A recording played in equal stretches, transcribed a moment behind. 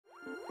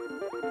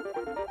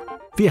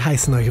Wir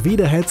heißen euch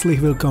wieder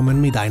herzlich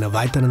willkommen mit einer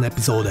weiteren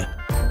Episode.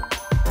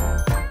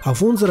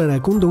 Auf unserer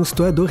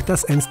Erkundungstour durch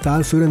das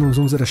Ennstal führen uns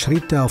unsere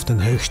Schritte auf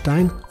den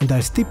Höchstein und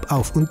als Tipp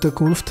auf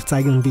Unterkunft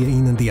zeigen wir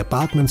Ihnen die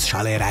Apartments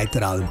Chalet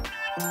Reiteralm.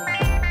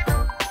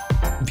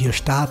 Wir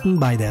starten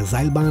bei der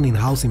Seilbahn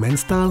in Haus im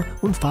Ennstal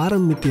und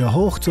fahren mit ihr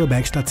hoch zur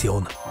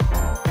Bergstation.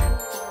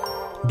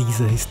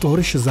 Diese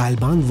historische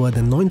Seilbahn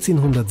wurde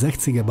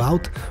 1960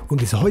 gebaut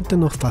und ist heute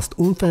noch fast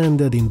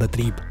unverändert in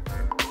Betrieb.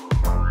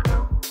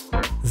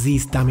 Sie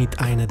ist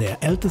damit eine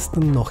der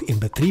ältesten noch in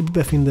Betrieb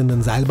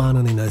befindenden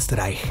Seilbahnen in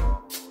Österreich.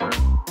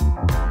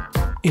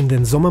 In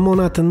den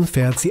Sommermonaten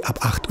fährt sie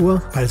ab 8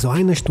 Uhr, also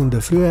eine Stunde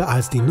früher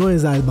als die neue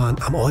Seilbahn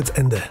am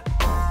Ortsende.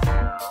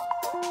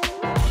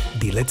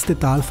 Die letzte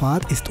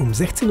Talfahrt ist um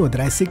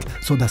 16:30 Uhr,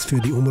 sodass für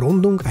die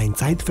Umrundung ein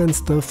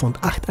Zeitfenster von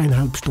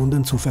 8,5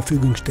 Stunden zur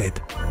Verfügung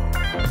steht.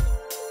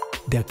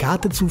 Der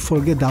Karte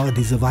zufolge dauert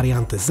diese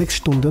Variante 6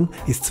 Stunden,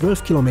 ist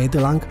 12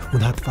 Kilometer lang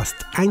und hat fast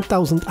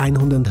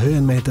 1100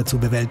 Höhenmeter zu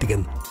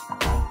bewältigen.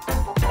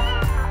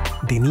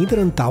 Die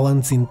niederen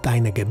Tauern sind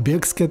eine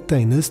Gebirgskette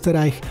in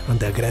Österreich an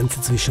der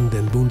Grenze zwischen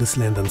den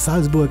Bundesländern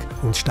Salzburg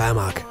und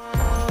Steiermark.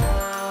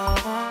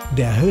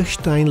 Der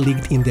Höchstein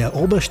liegt in der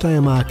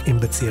Obersteiermark im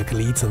Bezirk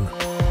Liezen.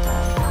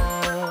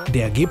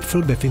 Der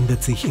Gipfel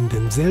befindet sich in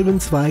demselben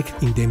Zweig,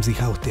 in dem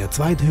sich auch der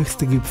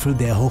zweithöchste Gipfel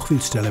der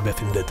Hochwildstelle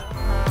befindet.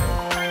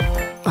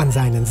 An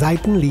seinen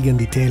Seiten liegen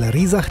die Täler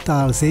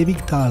Riesachtal,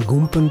 Seewigtal,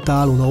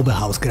 Gumpental und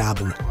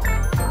Oberhausgraben.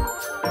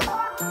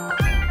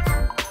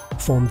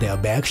 Von der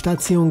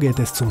Bergstation geht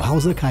es zum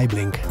Hause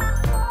Kaibling.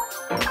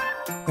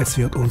 Es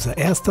wird unser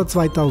erster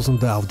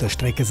 2000er auf der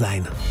Strecke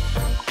sein.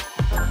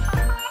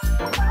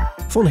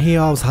 Von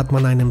hier aus hat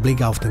man einen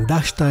Blick auf den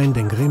Dachstein,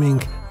 den Grimming,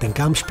 den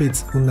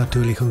Kammspitz und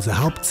natürlich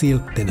unser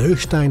Hauptziel, den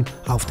Höchstein,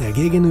 auf der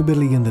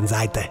gegenüberliegenden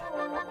Seite.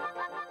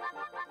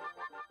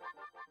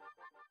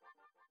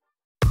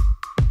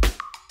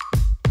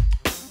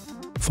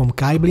 Vom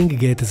Kaibling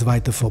geht es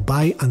weiter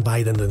vorbei an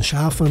weidenden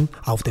Schafen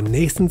auf dem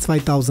nächsten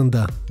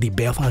 2000er, die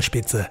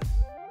Bergfallspitze.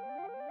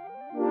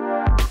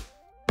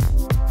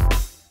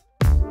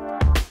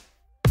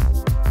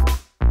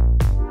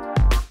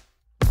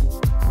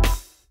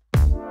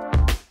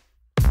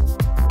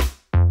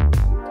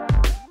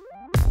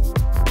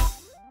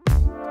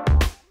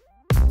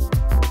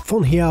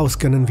 Von hier aus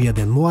können wir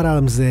den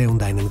Mooralmsee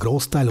und einen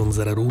Großteil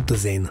unserer Route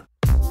sehen.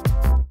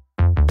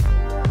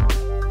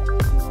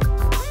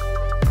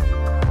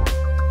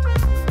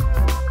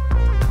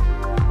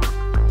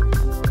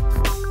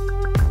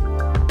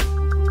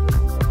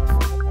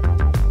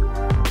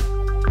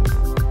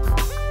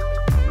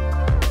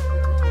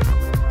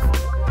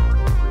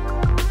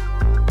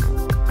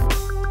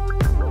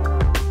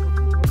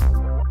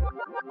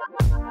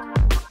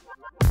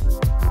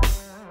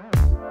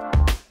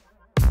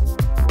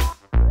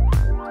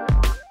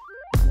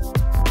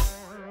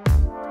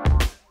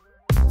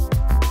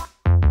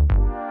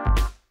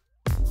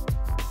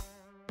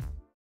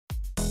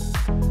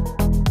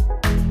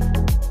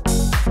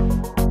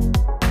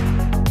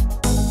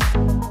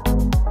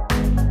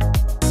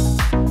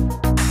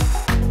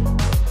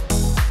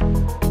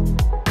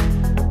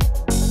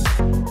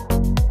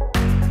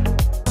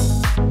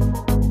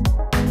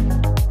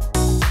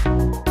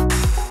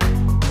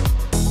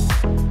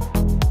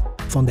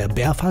 Von der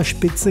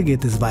Bergfallspitze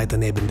geht es weiter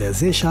neben der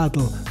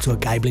Seeschartel zur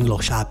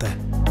Geiblinglochscharte.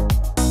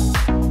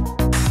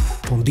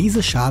 Von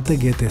dieser Scharte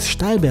geht es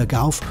steil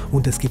bergauf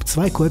und es gibt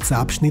 2 kurze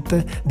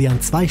Abschnitte, die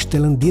an 2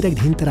 Stellen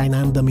direkt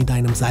hintereinander mit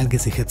einem Seil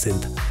gesichert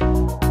sind.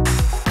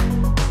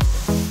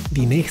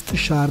 Die nächste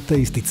Scharte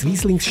ist die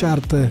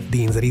Zwieslingsscharte,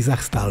 die ins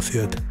Riesachtal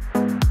führt.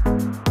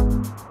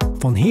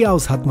 Von hier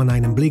aus hat man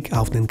einen Blick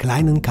auf den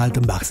kleinen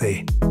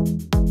Kaltenbachsee.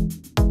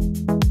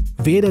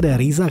 Weder der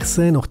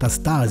Riesachsee noch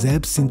das Tal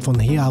selbst sind von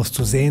hier aus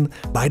zu sehen,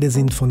 beide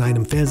sind von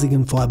einem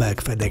felsigen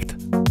Vorberg verdeckt.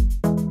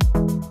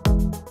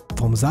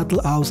 Vom Sattel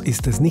aus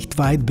ist es nicht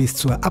weit bis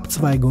zur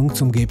Abzweigung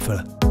zum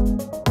Gipfel.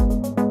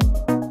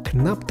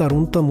 Knapp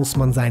darunter muss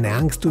man seine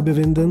Angst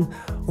überwinden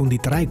und die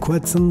 3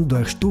 kurzen,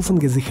 durch Stufen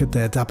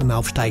gesicherte Etappen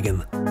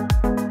aufsteigen.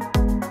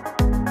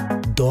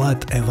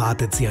 Dort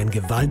erwartet sie ein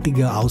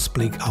gewaltiger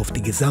Ausblick auf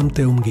die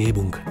gesamte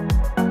Umgebung.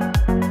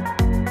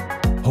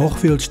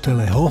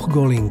 Hochwildstelle,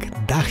 Hochgolling,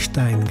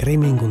 Dachstein,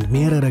 Grimming und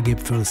mehrere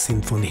Gipfel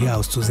sind von hier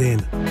aus zu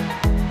sehen.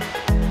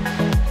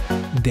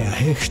 Der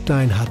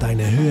Höchstein hat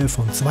eine Höhe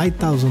von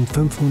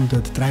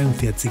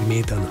 2543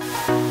 Metern.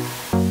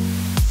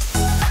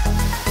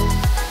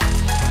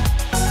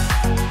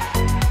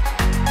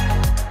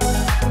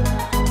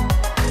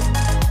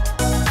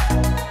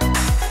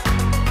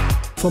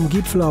 Vom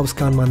Gipfel aus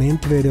kann man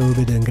entweder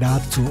über den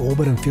Grat zur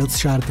oberen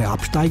Felsscharte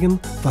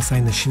absteigen, was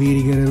eine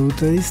schwierigere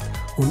Route ist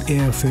und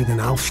eher für den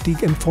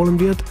Aufstieg empfohlen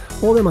wird,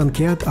 oder man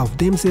kehrt auf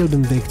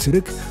demselben Weg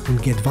zurück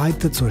und geht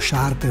weiter zur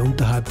Scharte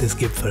unterhalb des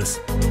Gipfels.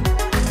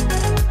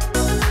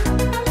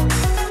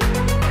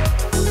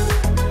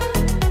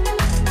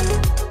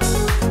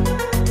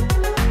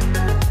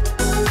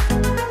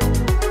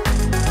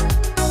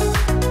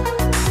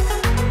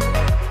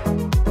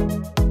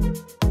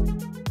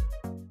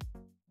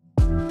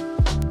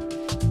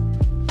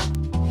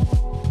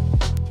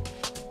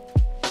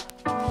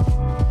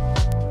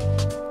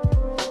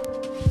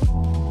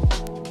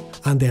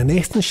 An der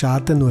nächsten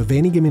Scharte, nur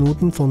wenige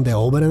Minuten von der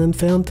oberen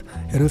entfernt,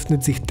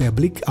 eröffnet sich der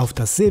Blick auf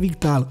das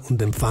Seewigtal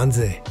und den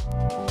Pfannsee.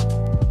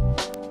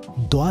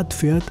 Dort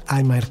führt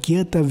ein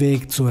markierter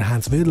Weg zur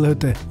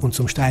Hans-Wödel-Hütte und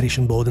zum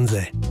steirischen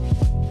Bodensee.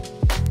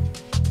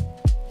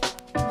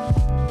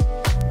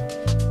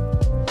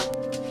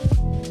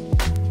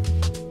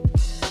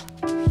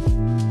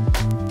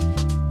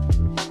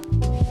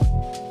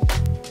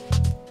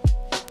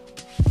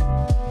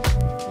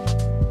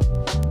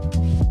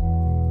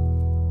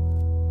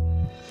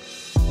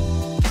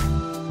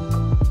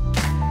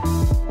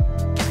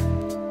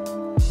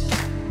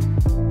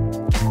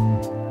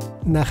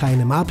 Nach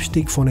einem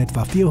Abstieg von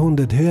etwa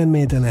 400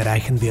 Höhenmetern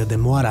erreichen wir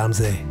den Moor am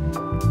See.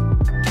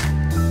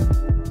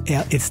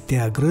 Er ist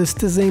der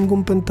größte See im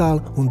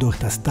Gumpental und durch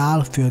das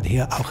Tal führt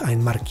hier auch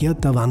ein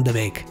markierter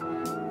Wanderweg.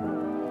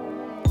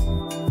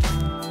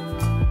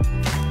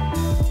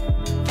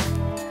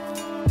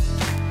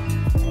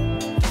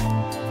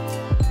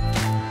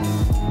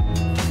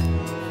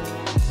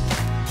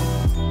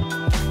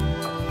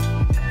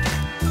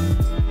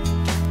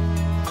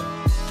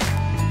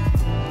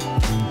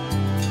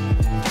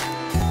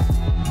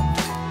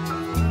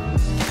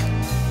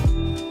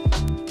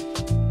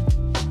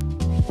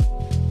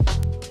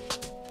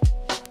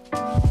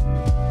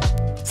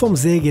 Vom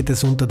See geht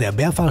es unter der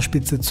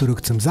Bergfallspitze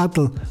zurück zum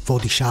Sattel, wo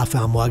die Schafe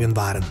am Morgen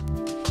waren.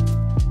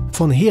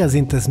 Von hier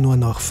sind es nur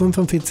noch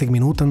 45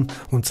 Minuten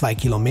und 2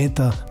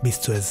 Kilometer bis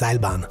zur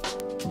Seilbahn.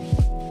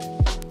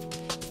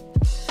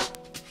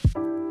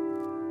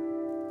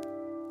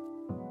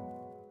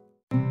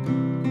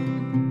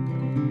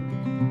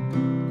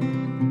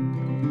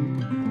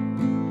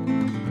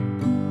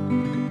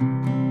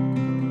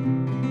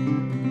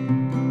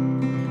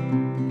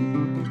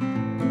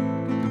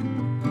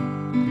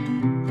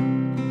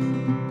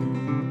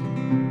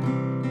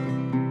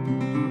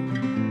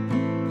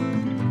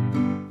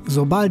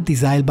 Sobald die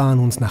Seilbahn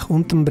uns nach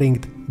unten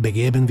bringt,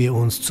 begeben wir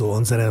uns zu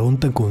unserer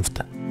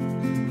Unterkunft.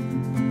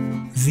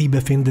 Sie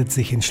befindet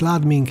sich in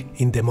Schladming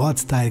in dem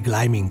Ortsteil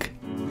Gleiming.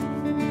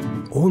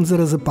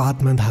 Unseres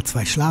Apartment hat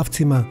 2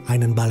 Schlafzimmer,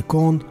 einen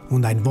Balkon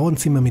und ein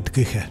Wohnzimmer mit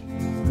Küche.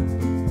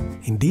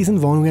 In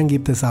diesen Wohnungen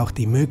gibt es auch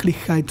die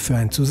Möglichkeit für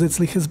ein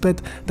zusätzliches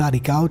Bett, da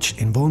die Couch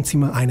im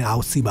Wohnzimmer eine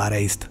ausziehbare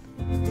ist.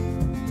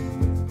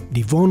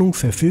 Die Wohnung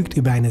verfügt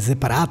über eine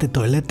separate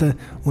Toilette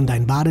und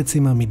ein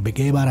Badezimmer mit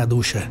begehbarer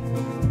Dusche.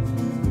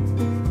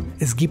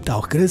 Es gibt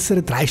auch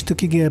größere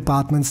dreistöckige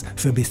Apartments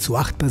für bis zu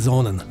 8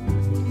 Personen.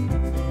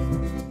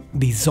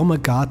 Die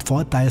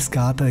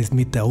Sommercard-Vorteilskarte ist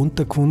mit der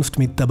Unterkunft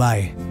mit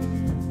dabei.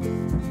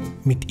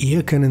 Mit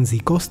ihr können Sie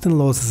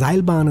kostenlos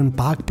Seilbahnen,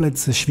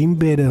 Parkplätze,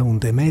 Schwimmbäder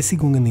und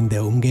Ermäßigungen in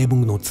der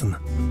Umgebung nutzen.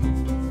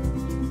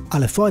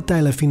 Alle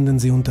Vorteile finden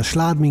Sie unter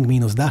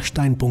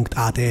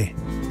schladming-dachstein.at.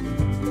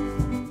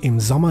 Im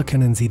Sommer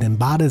können Sie den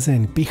Badesee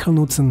in Pichel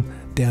nutzen,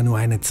 der nur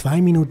eine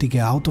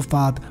 2-minütige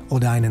Autofahrt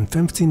oder einen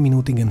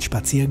 15-minütigen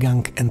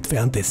Spaziergang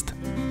entfernt ist.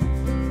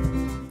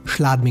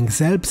 Schladming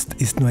selbst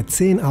ist nur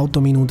 10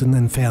 Autominuten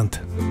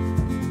entfernt.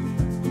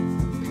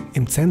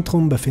 Im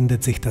Zentrum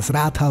befindet sich das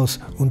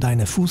Rathaus und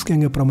eine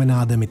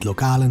Fußgängerpromenade mit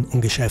Lokalen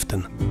und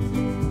Geschäften.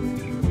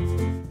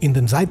 In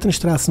den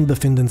Seitenstraßen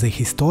befinden sich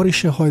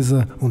historische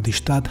Häuser und die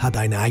Stadt hat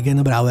eine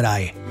eigene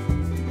Brauerei.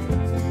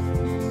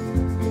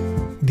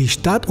 Die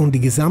Stadt und die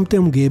gesamte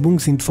Umgebung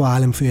sind vor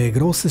allem für ihr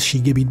großes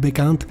Skigebiet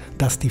bekannt,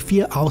 das die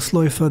 4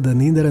 Ausläufer der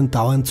niederen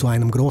Tauern zu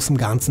einem großen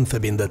Ganzen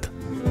verbindet.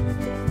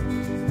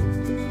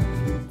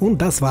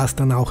 Und das war's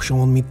dann auch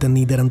schon mit den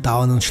niederen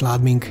Tauern und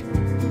Schladming.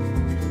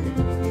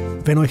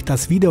 Wenn euch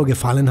das Video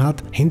gefallen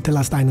hat,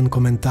 hinterlasst einen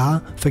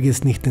Kommentar,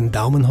 vergesst nicht den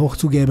Daumen hoch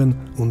zu geben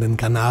und den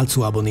Kanal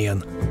zu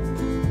abonnieren.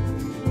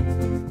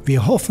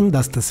 Wir hoffen,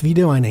 dass das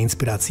Video eine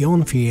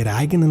Inspiration für Ihre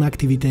eigenen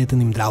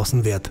Aktivitäten im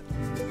Draußen wird.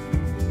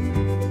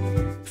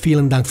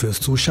 Vielen Dank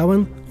fürs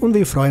Zuschauen und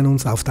wir freuen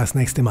uns auf das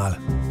nächste Mal.